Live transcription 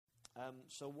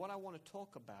So what I want to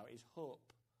talk about is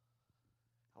hope.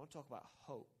 I want to talk about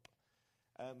hope.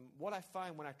 What I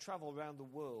find when I travel around the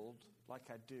world, like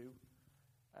I do,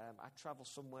 I travel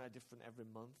somewhere different every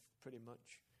month, pretty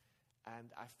much,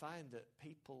 and I find that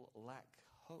people lack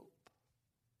hope.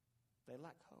 They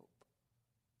lack hope.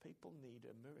 People need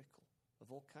a miracle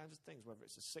of all kinds of things, whether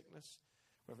it's a sickness,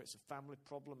 whether it's a family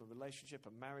problem, a relationship,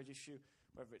 a marriage issue,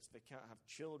 whether it's they can't have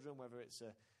children, whether it's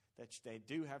they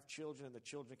do have children and the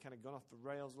children have kind of gone off the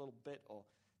rails a little bit, or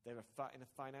they're in a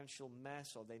financial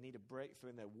mess, or they need a breakthrough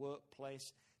in their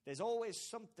workplace. There's always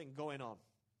something going on.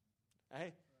 Eh?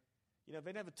 You know,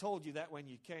 they never told you that when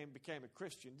you became a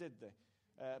Christian, did they?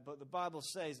 But the Bible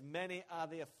says, many are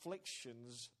the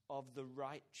afflictions of the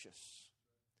righteous.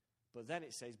 But then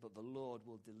it says, but the Lord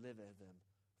will deliver them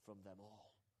from them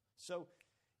all. So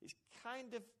it's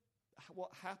kind of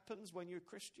what happens when you're a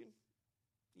Christian.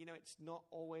 You know, it's not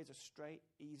always a straight,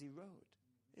 easy road,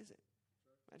 is it?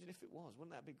 Imagine if it was.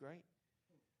 Wouldn't that be great?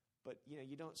 But, you know,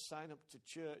 you don't sign up to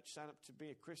church, sign up to be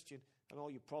a Christian, and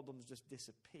all your problems just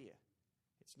disappear.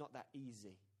 It's not that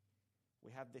easy.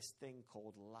 We have this thing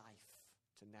called life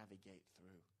to navigate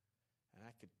through. And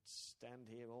I could stand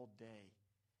here all day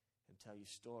and tell you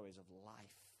stories of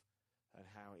life and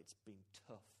how it's been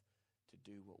tough to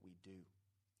do what we do.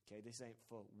 Okay, this ain't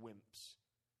for wimps.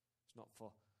 It's not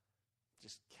for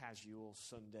just casual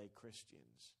Sunday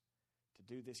Christians. To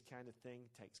do this kind of thing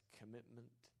takes commitment,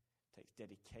 takes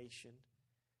dedication,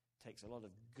 takes a lot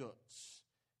of guts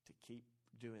to keep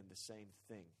doing the same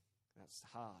thing. That's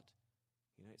hard.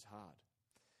 You know, it's hard.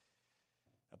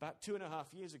 About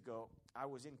 2.5 years ago, I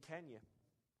was in Kenya,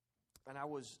 and I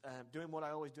was doing what I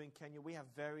always do in Kenya. We have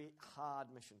very hard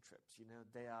mission trips. You know,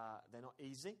 they're not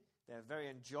easy. They're very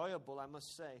enjoyable, I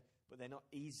must say, but they're not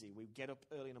easy. We get up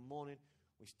early in the morning,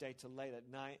 we stay till late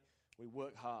at night, we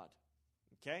work hard.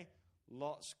 Okay?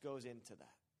 Lots goes into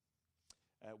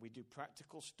that. We do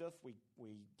practical stuff. We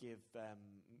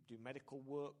do medical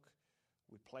work.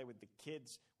 We play with the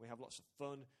kids. We have lots of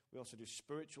fun. We also do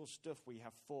spiritual stuff. We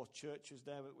have 4 churches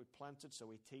there that we planted, so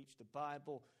we teach the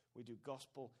Bible. We do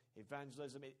gospel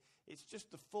evangelism. It's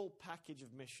just the full package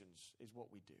of missions is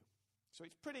what we do. So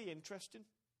it's pretty interesting.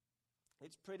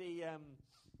 It's pretty,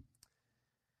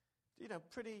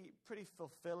 pretty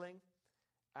fulfilling,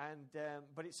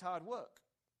 but it's hard work.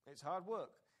 It's hard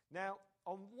work. Now,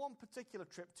 on one particular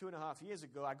trip 2.5 years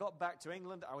ago, I got back to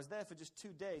England. I was there for just 2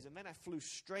 days, and then I flew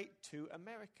straight to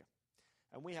America.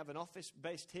 And we have an office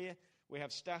based here. We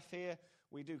have staff here.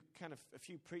 We do kind of a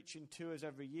few preaching tours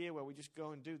every year where we just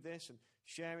go and do this and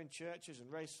share in churches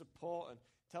and raise support and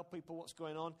tell people what's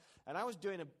going on. And I was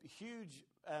doing a huge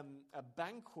a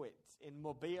banquet in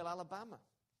Mobile, Alabama.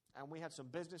 And we had some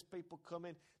business people come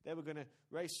in. They were going to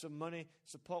raise some money,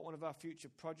 support one of our future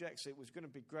projects. It was going to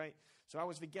be great. So I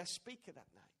was the guest speaker that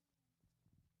night.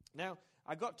 Now,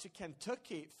 I got to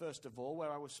Kentucky, first of all,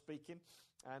 where I was speaking,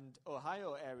 and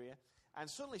Ohio area, and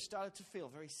suddenly started to feel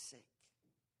very sick.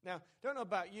 Now, don't know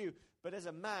about you, but as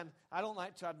a man, I don't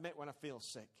like to admit when I feel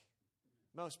sick.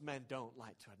 Most men don't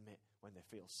like to admit when they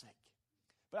feel sick.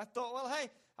 But I thought, well, hey,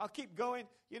 I'll keep going.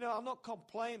 You know, I'll not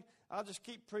complain. I'll just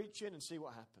keep preaching and see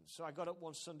what happens. So I got up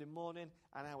one Sunday morning,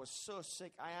 and I was so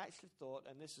sick. I actually thought,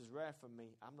 and this is rare for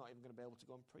me, I'm not even going to be able to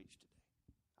go and preach today.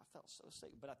 I felt so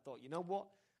sick. But I thought, you know what?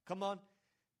 Come on.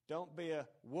 Don't be a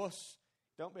wuss.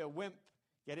 Don't be a wimp.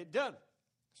 Get it done.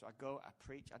 So I go, I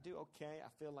preach. I do okay. I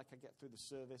feel like I get through the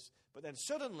service. But then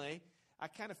suddenly, I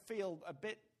kind of feel a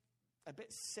bit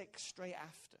sick straight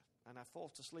after. And I fall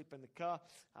to sleep in the car.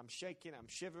 I'm shaking, I'm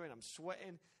shivering, I'm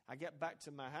sweating. I get back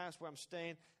to my house where I'm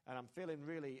staying, and I'm feeling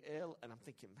really ill. And I'm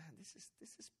thinking, man, this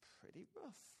is pretty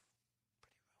rough.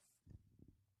 Pretty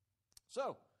rough.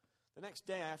 So, the next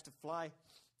day I have to fly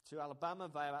to Alabama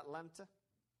via Atlanta.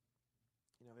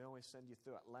 You know, they always send you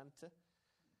through Atlanta.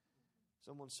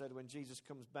 Someone said when Jesus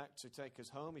comes back to take us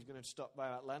home, he's going to stop by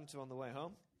Atlanta on the way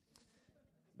home.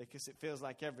 Because it feels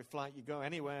like every flight you go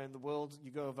anywhere in the world, you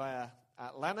go via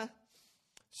Atlanta.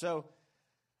 So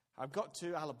I got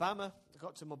to Alabama, I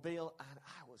got to Mobile, and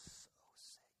I was so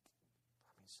sick.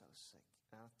 I mean, so sick.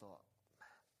 And I thought,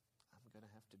 man, I'm going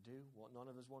to have to do what none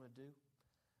of us want to do.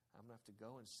 I'm going to have to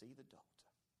go and see the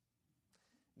doctor.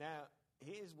 Now,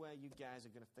 here's where you guys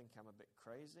are going to think I'm a bit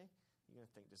crazy. You're going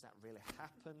to think, does that really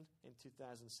happen in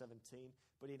 2017?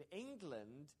 But in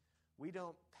England, we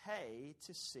don't pay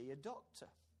to see a doctor.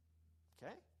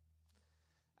 Okay?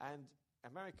 And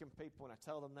American people, when I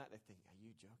tell them that, they think, are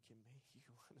you joking me? You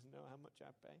want to know how much I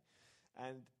pay?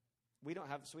 And we don't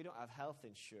have health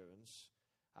insurance.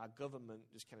 Our government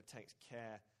just kind of takes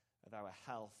care of our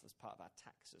health as part of our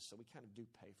taxes. So we kind of do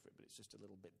pay for it, but it's just a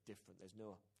little bit different. There's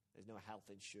no There's no health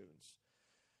insurance.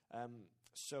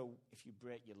 So if you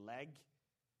break your leg,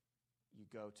 you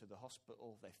go to the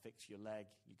hospital, they fix your leg,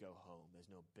 you go home. There's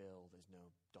no bill, there's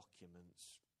no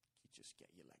documents. You just get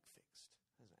your leg fixed.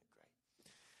 Isn't that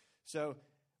great? So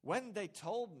when they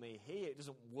told me here it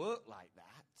doesn't work like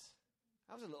that,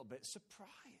 I was a little bit surprised.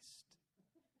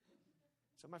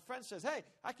 So my friend says, hey,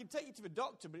 I can take you to the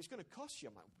doctor, but it's going to cost you.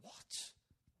 I'm like, what?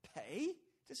 Pay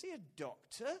to see a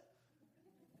doctor?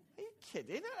 Are you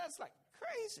kidding? That's like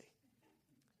crazy.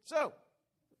 So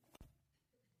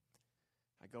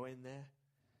I go in there,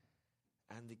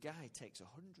 and the guy takes $100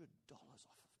 off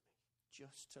of me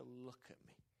just to look at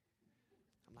me.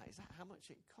 I'm like, is that how much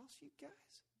it costs you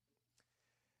guys?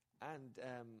 And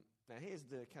now here's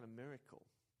the kind of miracle.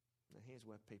 Now here's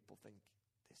where people think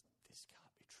this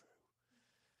can't be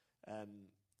true.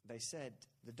 They said,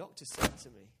 the doctor said to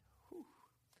me,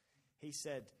 he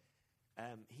said,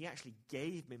 he actually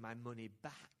gave me my money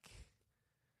back.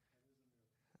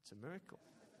 That's a miracle.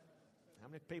 How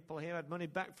many people here had money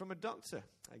back from a doctor?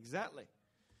 Exactly.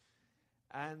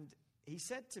 And he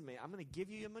said to me, I'm going to give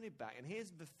you your money back. And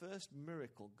here's the first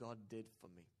miracle God did for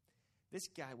me. This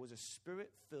guy was a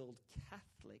spirit-filled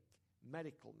Catholic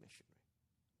medical missionary.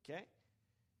 Okay?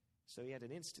 So he had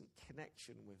an instant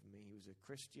connection with me. He was a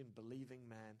Christian, believing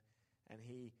man, and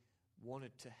he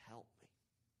wanted to help me.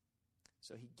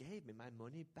 So he gave me my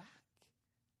money back.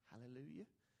 Hallelujah.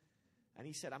 And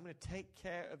he said, I'm going to take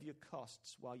care of your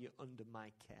costs while you're under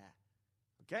my care.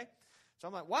 Okay? So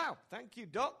I'm like, wow, thank you,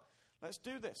 Doc. Let's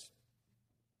do this.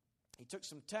 He took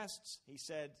some tests. He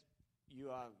said, you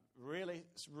are really,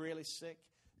 really sick,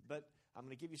 but I'm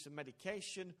going to give you some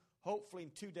medication. Hopefully in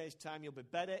 2 days' time you'll be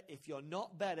better. If you're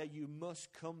not better, you must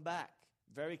come back.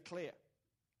 Very clear.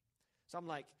 So I'm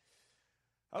like,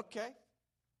 okay,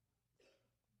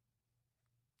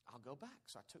 I'll go back.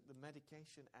 So I took the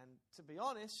medication, and to be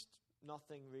honest,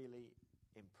 nothing really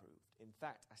improved. In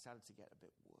fact, I started to get a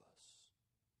bit worse.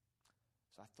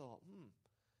 So I thought,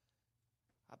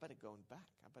 I better go back.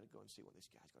 I better go and see what this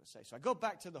guy's got to say. So I go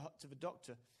back to the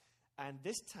doctor, and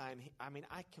this time,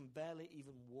 I can barely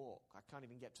even walk. I can't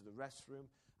even get to the restroom.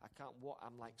 I can't walk.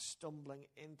 I'm like stumbling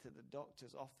into the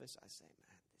doctor's office. I say,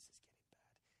 man, this is getting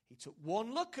bad. He took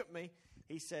one look at me.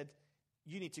 He said,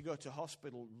 you need to go to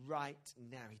hospital right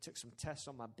now. He took some tests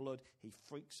on my blood. He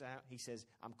freaks out. He says,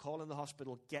 I'm calling the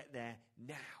hospital. Get there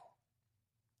now.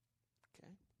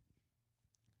 Okay?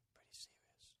 Pretty serious.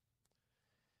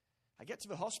 I get to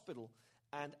the hospital,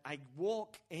 and I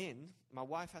walk in. My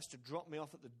wife has to drop me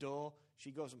off at the door. She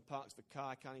goes and parks the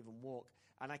car. I can't even walk.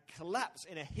 And I collapse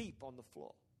in a heap on the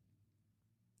floor.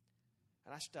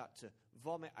 And I start to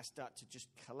vomit. I start to just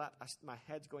collapse. My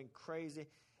head's going crazy.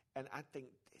 And I think,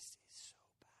 this is so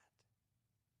bad.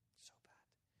 So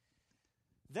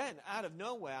bad. Then, out of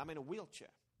nowhere, I'm in a wheelchair.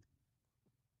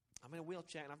 I'm in a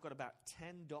wheelchair, and I've got about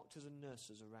 10 doctors and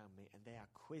nurses around me, and they are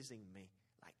quizzing me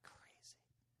like crazy.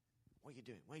 What are you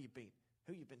doing? Where you been?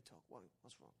 Who you been talking?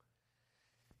 What's wrong?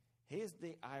 Here's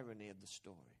the irony of the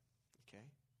story, okay?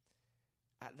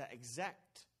 At that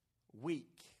exact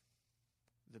week,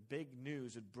 the big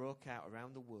news had broke out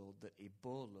around the world that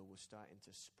Ebola was starting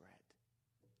to spread.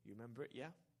 You remember it,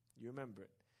 yeah? You remember it.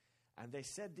 And they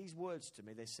said these words to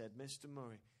me. They said, Mr.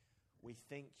 Murray, we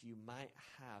think you might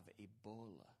have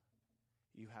Ebola.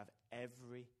 You have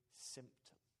every symptom.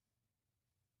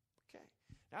 Okay.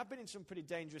 Now, I've been in some pretty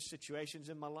dangerous situations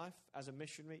in my life as a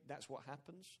missionary. That's what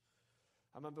happens.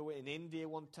 I remember we were in India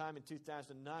one time in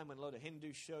 2009 when a load of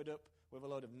Hindus showed up with a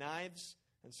load of knives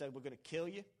and said, we're going to kill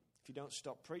you if you don't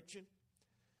stop preaching.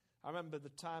 I remember the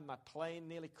time my plane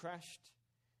nearly crashed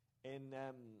in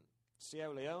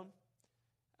Sierra Leone,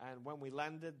 and when we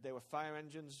landed, there were fire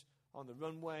engines on the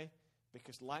runway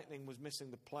because lightning was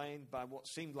missing the plane by what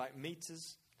seemed like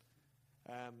meters.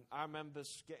 I remember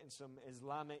getting some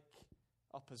Islamic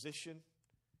opposition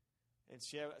in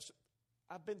Sierra.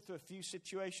 I've been through a few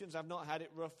situations. I've not had it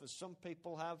rough as some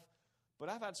people have, but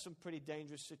I've had some pretty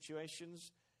dangerous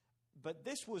situations. But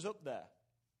this was up there.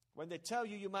 When they tell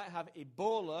you might have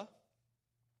Ebola,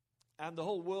 and the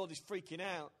whole world is freaking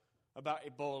out about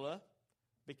Ebola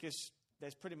because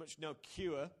there's pretty much no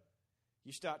cure,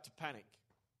 you start to panic.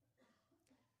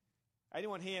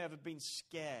 Anyone here ever been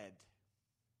scared?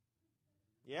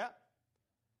 Yeah?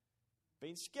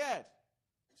 Been scared.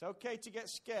 It's okay to get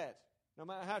scared. No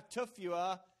matter how tough you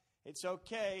are, it's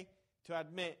okay to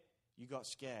admit you got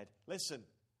scared. Listen,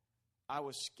 I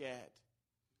was scared.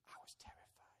 I was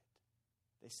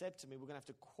terrified. They said to me, we're going to have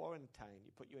to quarantine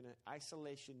you, put you in an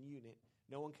isolation unit.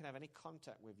 No one can have any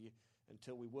contact with you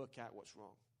until we work out what's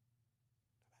wrong.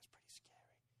 Now, that's pretty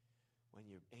scary. When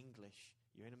you're English,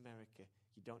 you're in America,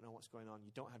 You don't know what's going on.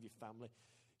 You don't have your family.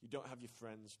 You don't have your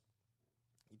friends.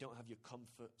 You don't have your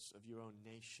comforts of your own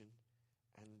nation.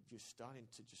 And you're starting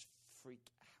to just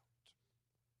freak out.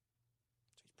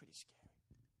 So it's pretty scary.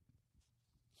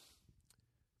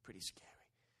 Pretty scary.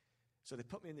 So they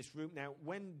put me in this room. Now,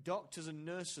 when doctors and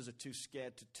nurses are too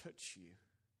scared to touch you,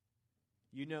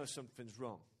 you know something's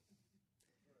wrong.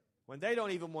 When they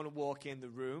don't even want to walk in the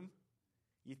room,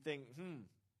 you think,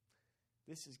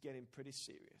 this is getting pretty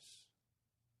serious.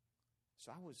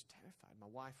 So I was terrified. My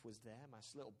wife was there. My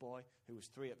little boy, who was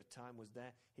 3 at the time, was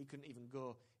there. He couldn't even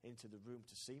go into the room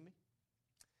to see me.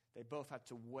 They both had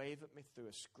to wave at me through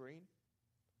a screen.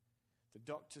 The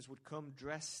doctors would come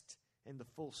dressed in the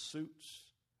full suits.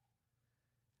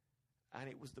 And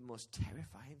it was the most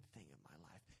terrifying thing of my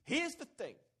life. Here's the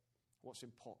thing, what's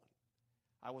important.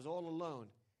 I was all alone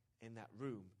in that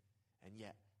room, and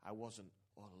yet I wasn't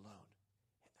all alone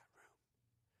in that room.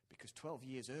 Because 12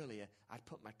 years earlier, I'd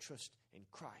put my trust in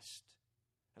Christ.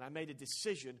 And I made a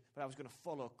decision that I was going to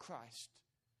follow Christ.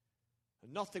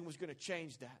 And nothing was going to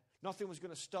change that. Nothing was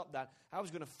going to stop that. I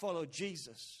was going to follow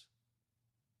Jesus.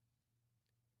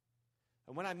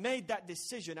 And when I made that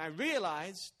decision, I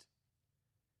realized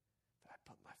that I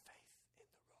put my faith in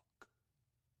the rock.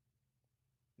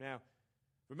 Now,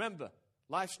 remember,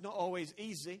 life's not always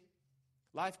easy.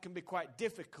 Life can be quite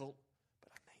difficult,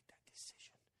 but I made that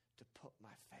decision to put my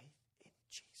faith in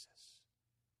Jesus.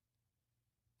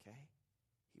 Okay?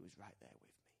 He was right there with me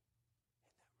in that room.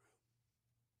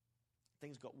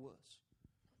 Things got worse.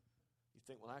 You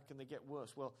think, well, how can they get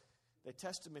worse? Well, they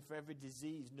tested me for every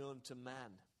disease known to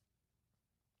man.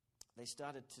 They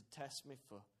started to test me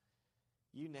for,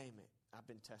 you name it, I've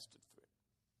been tested for it.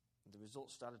 And the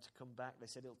results started to come back. They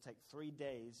said it'll take 3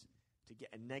 days to get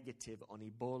a negative on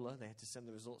Ebola. They had to send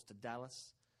the results to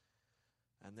Dallas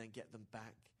and then get them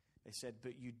back. They said,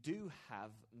 but you do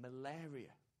have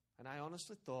malaria. And I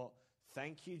honestly thought,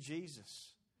 thank you,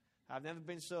 Jesus. I've never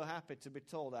been so happy to be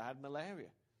told I had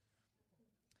malaria.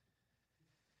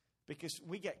 Because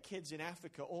we get kids in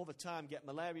Africa all the time, get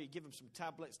malaria, give them some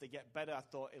tablets, they get better. I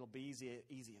thought it'll be easy as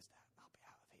that. I'll be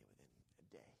out of here within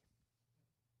a day.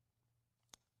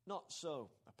 Not so,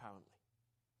 apparently.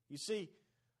 You see,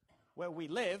 where we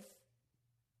live,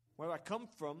 where I come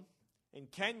from, in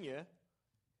Kenya,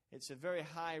 it's a very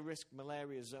high-risk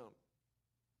malaria zone.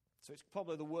 So it's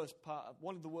probably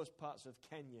one of the worst parts of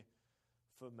Kenya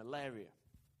for malaria.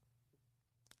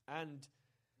 And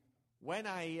when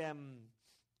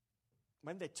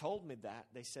they told me that,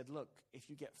 they said, look, if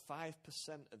you get 5%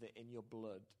 of it in your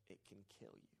blood, it can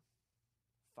kill you.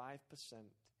 5%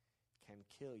 can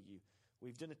kill you.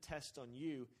 We've done a test on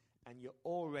you, and you're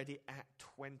already at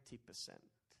 20%.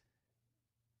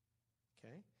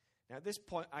 Okay? Now, at this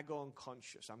point, I go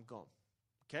unconscious. I'm gone.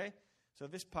 Okay? So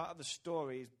this part of the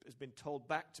story has been told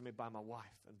back to me by my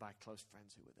wife and by close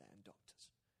friends who were there and doctors.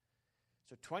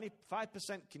 So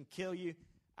 25% can kill you.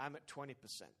 I'm at 20%.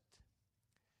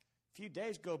 A few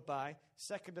days go by,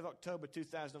 2nd of October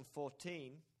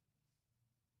 2014,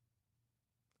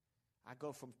 I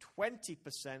go from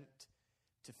 20%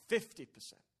 to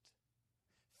 50%.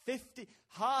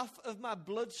 Half of my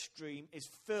bloodstream is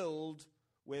filled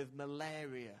with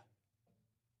malaria.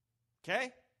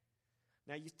 Okay?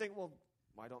 Now you think, well,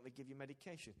 why don't they give you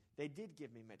medication? They did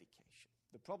give me medication.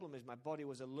 The problem is my body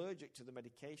was allergic to the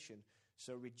medication,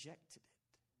 so rejected it.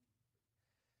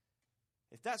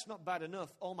 If that's not bad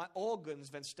enough, all my organs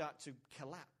then start to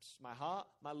collapse. My heart,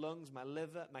 my lungs, my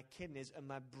liver, my kidneys, and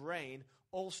my brain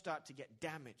all start to get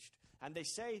damaged. And they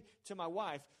say to my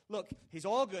wife, look, his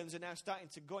organs are now starting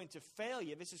to go into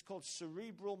failure. This is called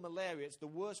cerebral malaria. It's the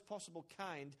worst possible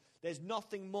kind. There's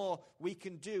nothing more we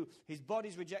can do. His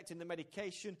body's rejecting the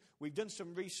medication. We've done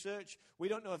some research. We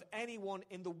don't know of anyone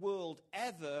in the world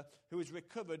ever who has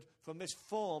recovered from this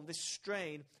form, this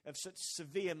strain of such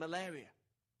severe malaria.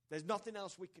 There's nothing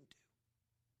else we can do.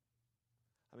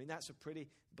 I mean, that's a pretty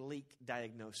bleak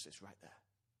diagnosis right there.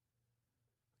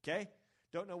 Okay?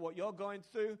 Don't know what you're going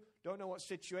through. Don't know what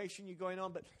situation you're going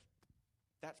on, but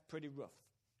that's pretty rough.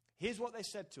 Here's what they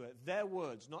said to her. Their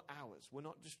words, not ours. We're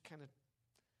not just kind of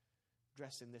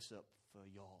dressing this up for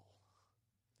y'all.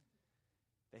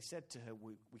 They said to her,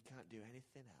 we can't do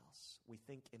anything else. We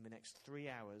think in the next 3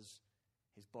 hours,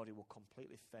 his body will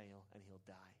completely fail and he'll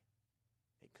die.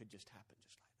 It could just happen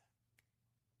just like that. 3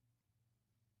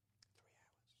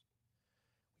 hours.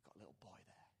 We got a little boy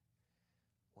there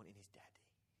wanting his daddy.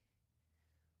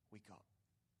 We got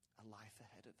a life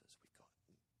ahead of us. We've got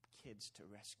kids to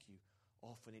rescue,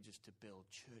 orphanages to build,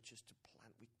 churches to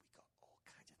plant. We got all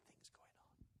kinds of things going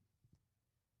on.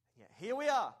 And yet here we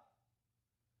are,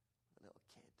 a little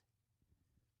kid,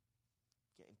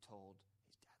 getting told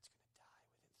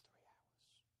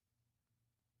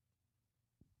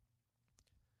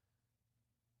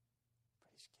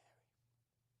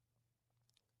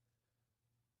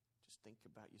Just think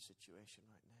about your situation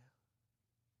right now.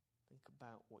 Think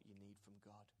about what you need from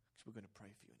God, because we're going to pray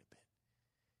for you in a bit.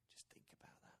 Just think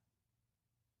about that.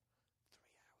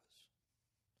 3 hours.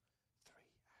 3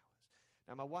 hours.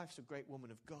 Now, my wife's a great woman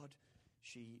of God.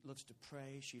 She loves to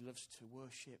pray. She loves to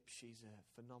worship. She's a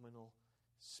phenomenal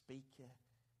speaker.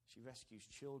 She rescues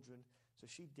children. So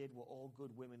she did what all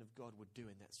good women of God would do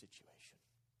in that situation.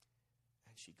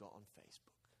 And she got on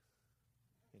Facebook.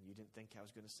 And you didn't think I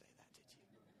was going to say that, did you?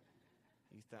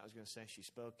 You thought I was going to say she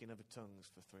spoke in other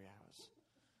tongues for 3 hours.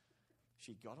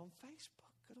 She got on Facebook,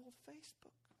 good old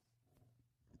Facebook.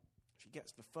 She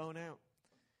gets the phone out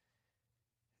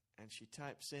and she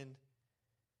types in,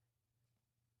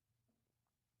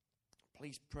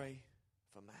 "Please pray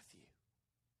for Matthew.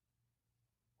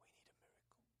 We need a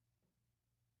miracle."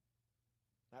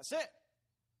 That's it.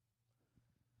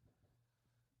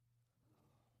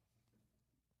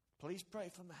 Please pray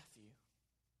for Matthew.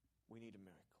 We need a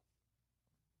miracle.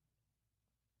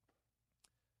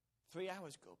 3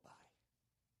 hours go by.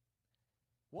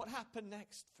 What happened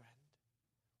next, friend,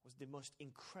 was the most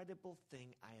incredible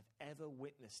thing I have ever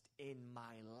witnessed in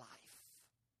my life.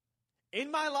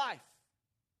 In my life.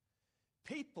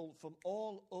 People from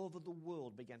all over the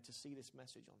world began to see this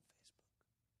message on Facebook.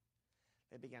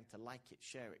 They began to like it,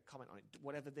 share it, comment on it,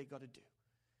 whatever they got to do.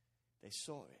 They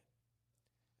saw it.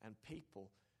 And people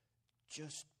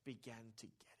just began to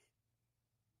get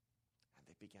it. And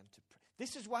they began to pray.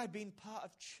 This is why being part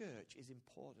of church is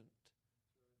important.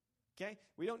 Okay?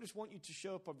 We don't just want you to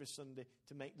show up every Sunday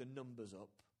to make the numbers up.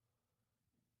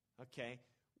 Okay?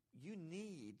 You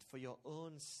need, for your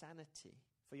own sanity,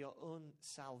 for your own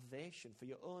salvation, for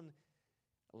your own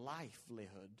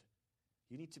livelihood,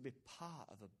 you need to be part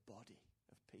of a body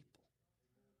of people.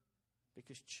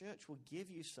 Because church will give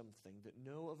you something that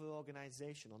no other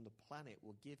organization on the planet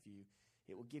will give you.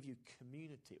 It will give you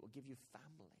community. It will give you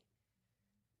family.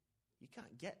 You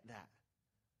can't get that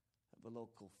at the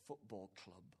local football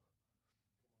club.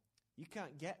 You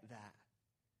can't get that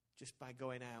just by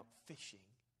going out fishing.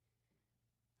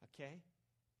 Okay?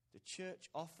 The church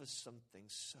offers something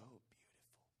so beautiful.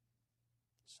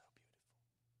 So beautiful.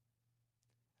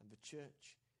 And the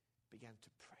church began to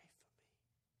pray for me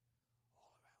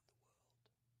all around the world.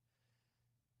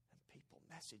 And people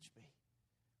messaged me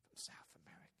from South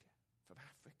America, from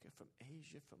Africa, from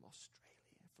Asia, from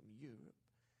Australia, from Europe.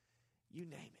 You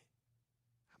name it.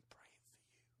 I'm praying for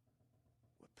you.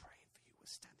 We're praying for you. We're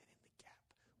standing in the gap.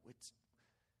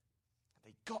 And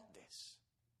they got this.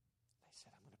 They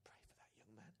said, "I'm going to pray for that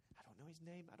young man. I don't know his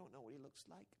name. I don't know what he looks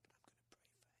like, but I'm going to pray for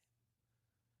him."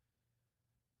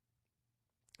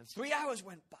 And 3 hours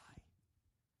went by.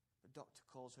 The doctor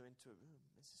calls her into a room.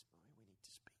 "Mrs. Murray, we need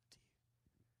to speak to you."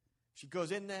 She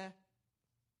goes in there.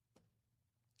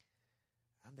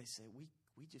 And they say, we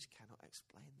just cannot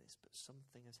explain this, but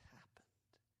something has happened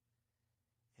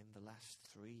in the last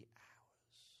 3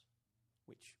 hours,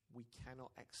 which we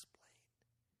cannot explain.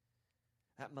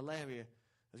 That malaria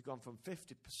has gone from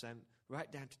 50% right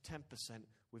down to 10%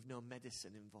 with no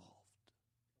medicine involved.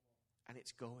 And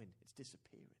it's going, it's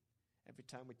disappearing. Every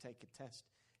time we take a test,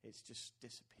 it's just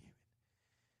disappearing.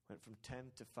 Went from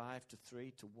 10 to 5 to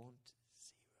 3 to 1 to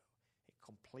 0. It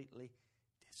completely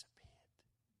disappeared.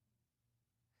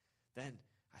 Then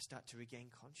I start to regain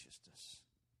consciousness.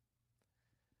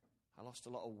 I lost a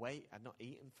lot of weight. I'd not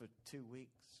eaten for 2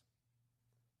 weeks.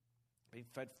 Been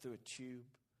fed through a tube.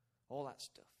 All that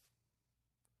stuff.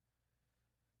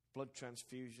 Blood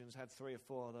transfusions. Had 3 or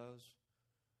 4 of those.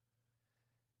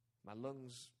 My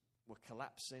lungs were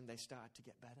collapsing. They started to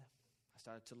get better. I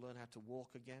started to learn how to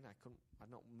walk again.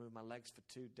 I'd not moved my legs for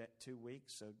 2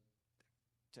 weeks, so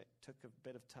it took a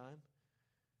bit of time.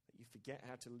 You forget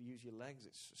how to use your legs.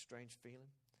 It's a strange feeling.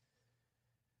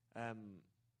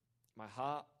 My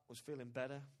heart was feeling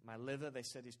better. My liver, they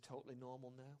said, is totally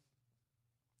normal now.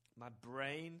 My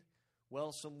brain,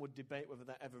 well, some would debate whether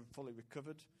that ever fully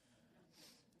recovered.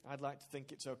 I'd like to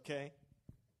think it's okay.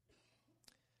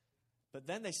 But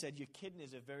then they said your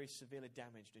kidneys are very severely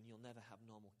damaged and you'll never have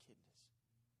normal kidneys.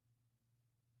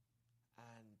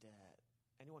 And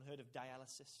anyone heard of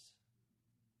dialysis?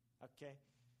 Okay.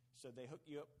 So they hook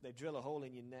you up, they drill a hole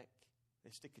in your neck, they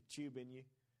stick a tube in you,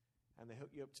 and they hook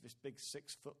you up to this big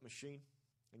 6-foot machine,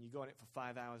 and you go on it for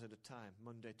 5 hours at a time,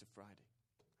 Monday to Friday.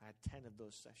 I had 10 of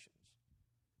those sessions.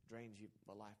 Drains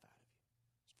the life out of you.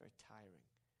 It's very tiring.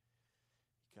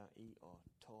 You can't eat or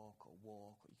talk or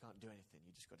walk, or you can't do anything.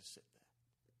 You just got to sit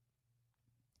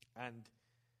there. And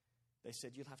they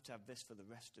said, you'll have to have this for the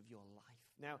rest of your life.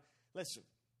 Now, listen,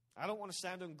 I don't want to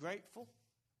sound ungrateful,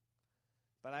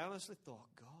 but I honestly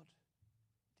thought, God,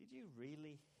 did you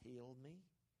really heal me?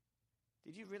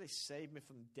 Did you really save me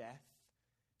from death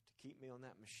to keep me on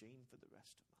that machine for the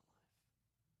rest of my life?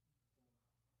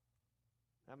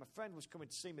 Now, my friend was coming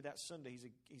to see me that Sunday.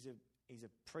 He's a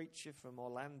preacher from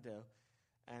Orlando,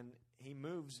 and he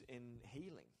moves in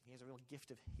healing. He has a real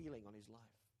gift of healing on his life.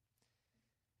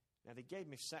 Now, they gave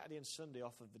me Saturday and Sunday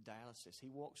off of the dialysis. He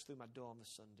walks through my door on the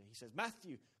Sunday. He says,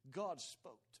 Matthew, God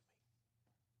spoke to me.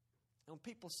 And when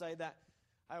people say that,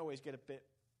 I always get a bit,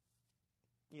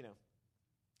 a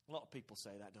lot of people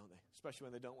say that, don't they? Especially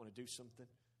when they don't want to do something.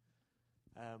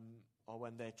 Or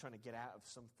when they're trying to get out of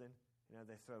something.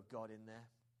 They throw God in there.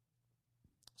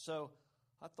 So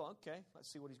I thought, okay, let's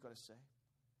see what he's got to say.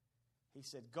 He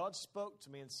said, God spoke to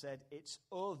me and said, it's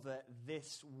over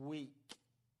this week.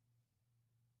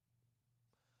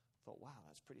 I thought, wow,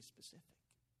 that's pretty specific.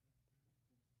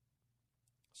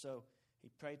 So he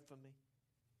prayed for me.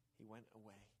 He went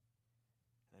away.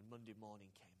 And then Monday morning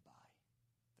came by.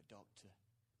 The doctor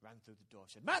ran through the door and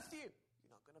said, Matthew,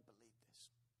 you're not going to believe this.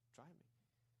 Try me.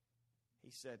 He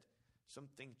said,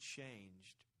 something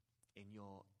changed in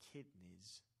your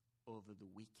kidneys over the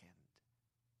weekend.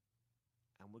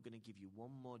 And we're going to give you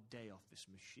one more day off this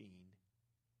machine,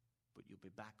 but you'll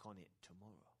be back on it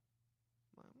tomorrow.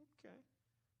 Well, okay.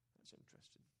 That's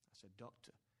interesting. I said,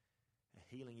 Doctor, a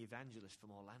healing evangelist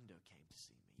from Orlando came to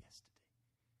see me yesterday.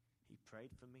 He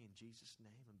prayed for me in Jesus'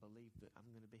 name and believed that I'm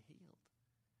going to be healed.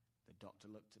 The doctor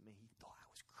looked at me. He thought I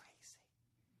was crazy.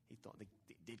 He thought it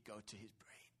did go to his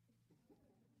brain.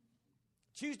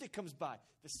 Tuesday comes by.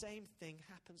 The same thing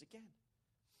happens again.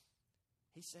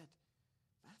 He said,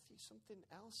 Matthew, something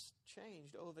else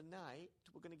changed overnight.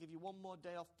 We're going to give you one more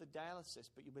day off the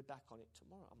dialysis, but you'll be back on it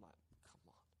tomorrow. I'm like, come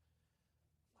on.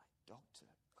 My doctor,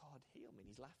 God heal me. And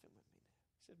he's laughing with me now.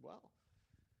 He said, well,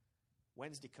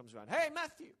 Wednesday comes around. Hey,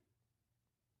 Matthew.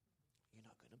 You're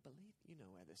not going to believe. You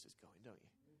know where this is going, don't you?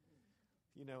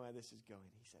 You know where this is going.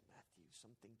 He said, Matthew,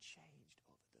 something changed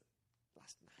over the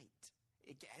last night.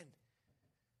 Again.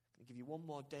 I'm going to give you one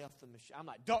more day off the machine. I'm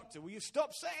like, doctor, will you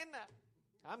stop saying that?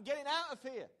 I'm getting out of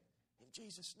here. In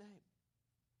Jesus' name.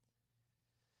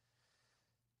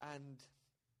 And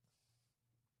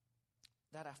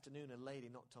that afternoon, a lady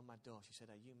knocked on my door. She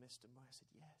said, are you Mr. Moore? I said,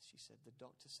 yes. She said, the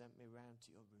doctor sent me round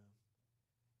to your room.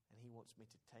 And he wants me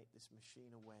to take this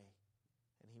machine away.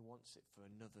 And he wants it for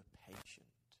another patient.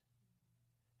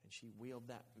 And she wheeled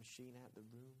that machine out the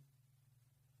room.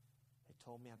 They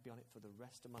told me I'd be on it for the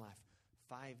rest of my life.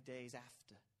 5 days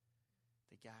after,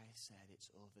 the guy said, it's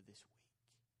over this week.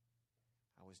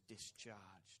 I was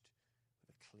discharged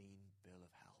with a clean bill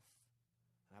of health.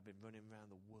 And I've been running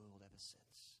around the world ever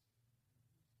since,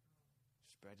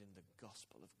 spreading the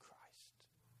gospel of Christ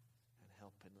and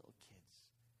helping little kids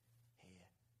hear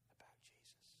about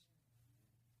Jesus.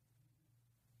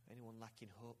 Anyone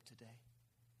lacking hope today?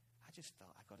 I just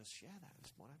felt I got to share that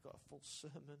this morning. I got a full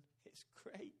sermon. It's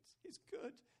great. It's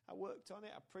good. I worked on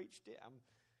it. I preached it.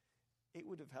 It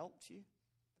would have helped you.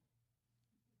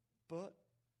 But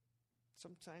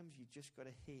sometimes you just got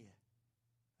to hear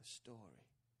a story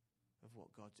of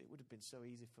what God did. It would have been so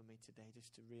easy for me today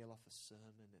just to reel off a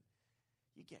sermon. And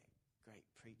you get great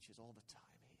preachers all the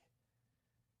time here.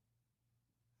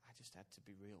 I just had to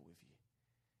be real with you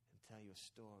and tell you a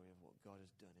story of what God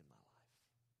has done in my life.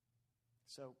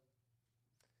 So,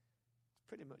 that's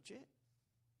pretty much it.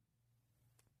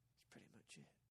 It's pretty much it.